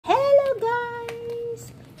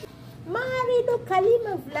Hello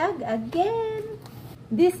Kalima vlog again.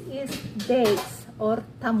 This is dates or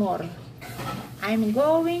tamor. I'm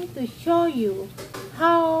going to show you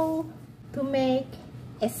how to make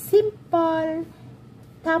a simple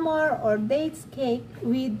tamor or dates cake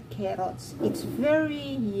with carrots. It's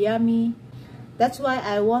very yummy. That's why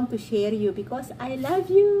I want to share you because I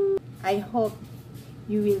love you. I hope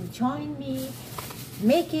you will join me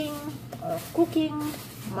making or cooking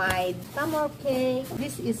my tamor cake.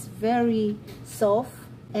 This is very soft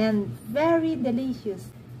and very delicious.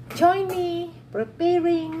 Join me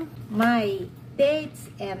preparing my dates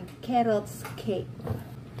and carrots cake.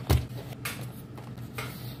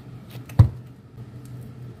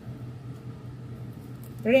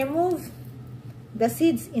 Remove the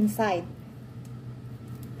seeds inside.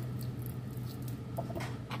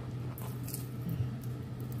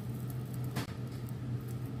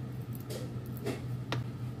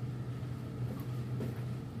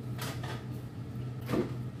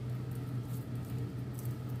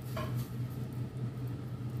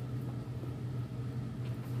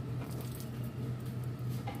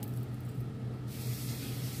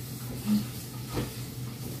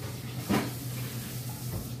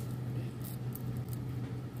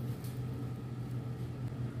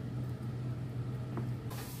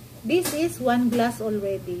 This is 1 glass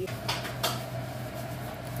already.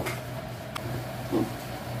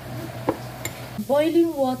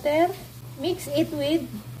 Boiling water, mix it with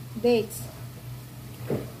dates.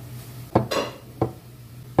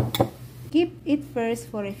 Keep it first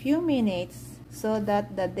for a few minutes so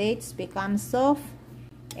that the dates become soft.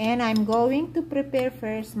 And I'm going to prepare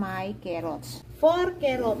first my carrots. 4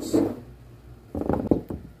 carrots.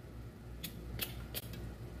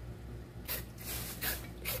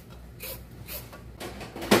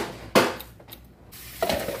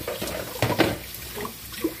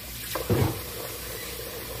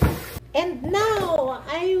 And now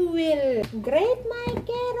I will grate my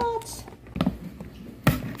carrots.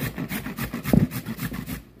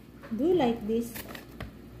 Do like this.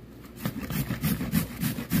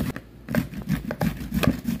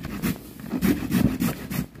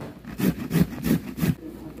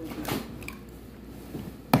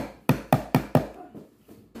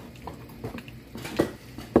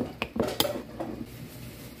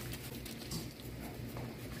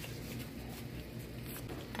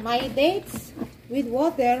 My dates with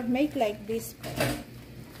water make like this.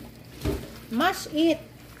 Mash it.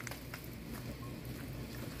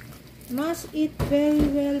 Mash it very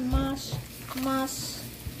well. Mash, mash,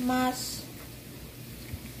 mash.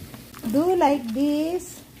 Do like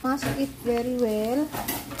this. Mash it very well.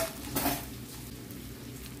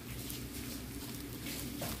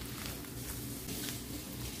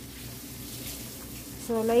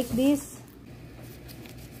 So like this.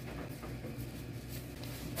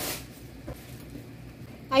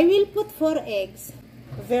 I will put 4 eggs,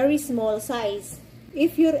 very small size.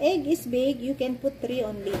 If your egg is big, you can put 3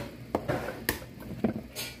 only.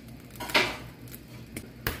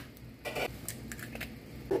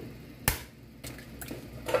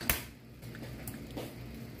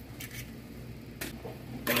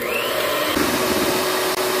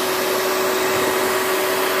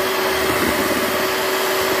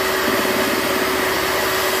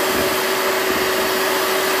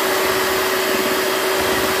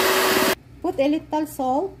 A little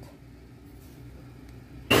salt,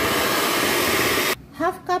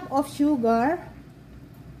 half cup of sugar,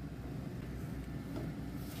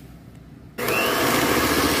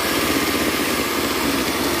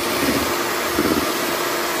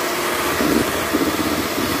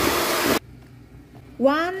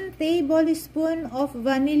 one tablespoon of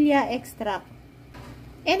vanilla extract,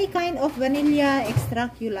 any kind of vanilla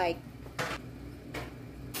extract you like.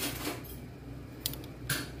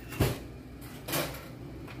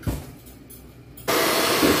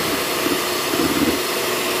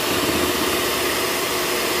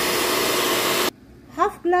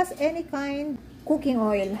 Half glass any kind cooking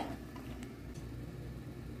oil.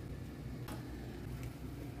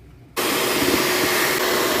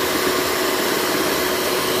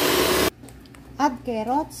 Add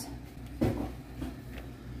carrots.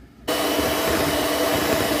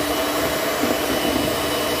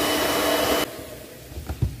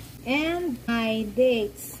 And my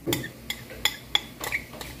dates.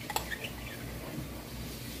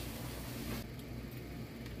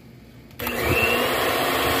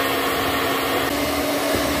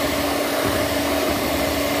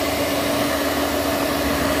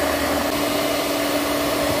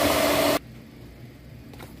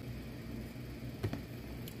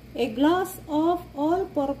 A glass of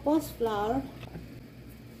all-purpose flour,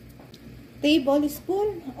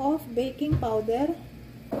 tablespoon of baking powder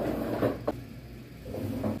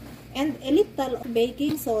and a little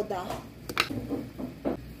baking soda,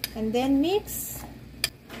 and then mix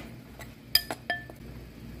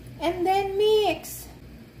and then mix.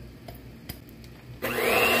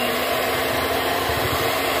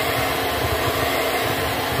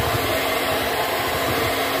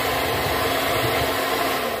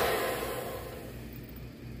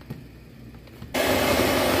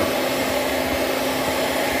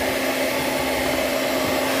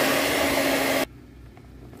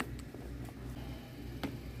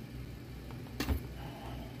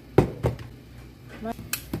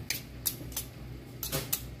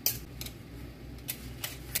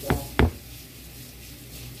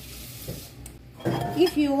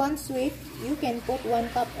 If you want sweet, you can put 1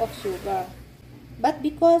 cup of sugar. But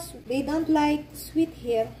because they don't like sweet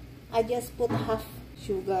here, I just put half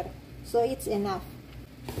sugar. So it's enough.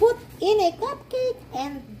 Put in a cupcake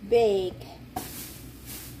and bake.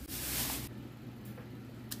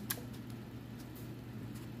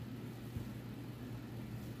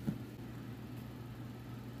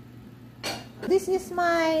 This is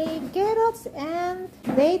my carrots and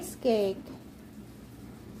dates cake.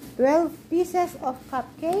 12 pieces of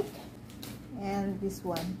cupcake and this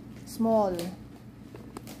one small.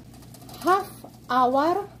 Half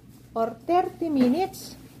hour or 30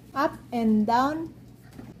 minutes up and down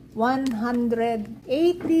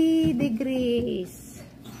 180 degrees.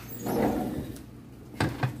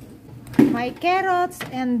 My carrots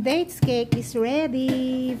and dates cake is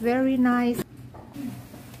ready. Very nice.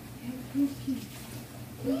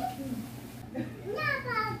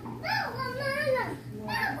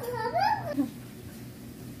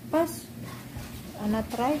 Pas, Anna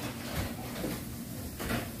try.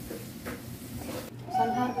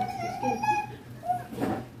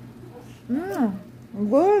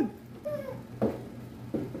 Good.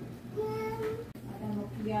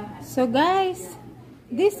 So guys,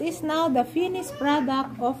 this is now the finished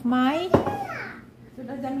product of my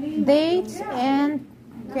dates and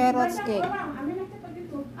carrots cake.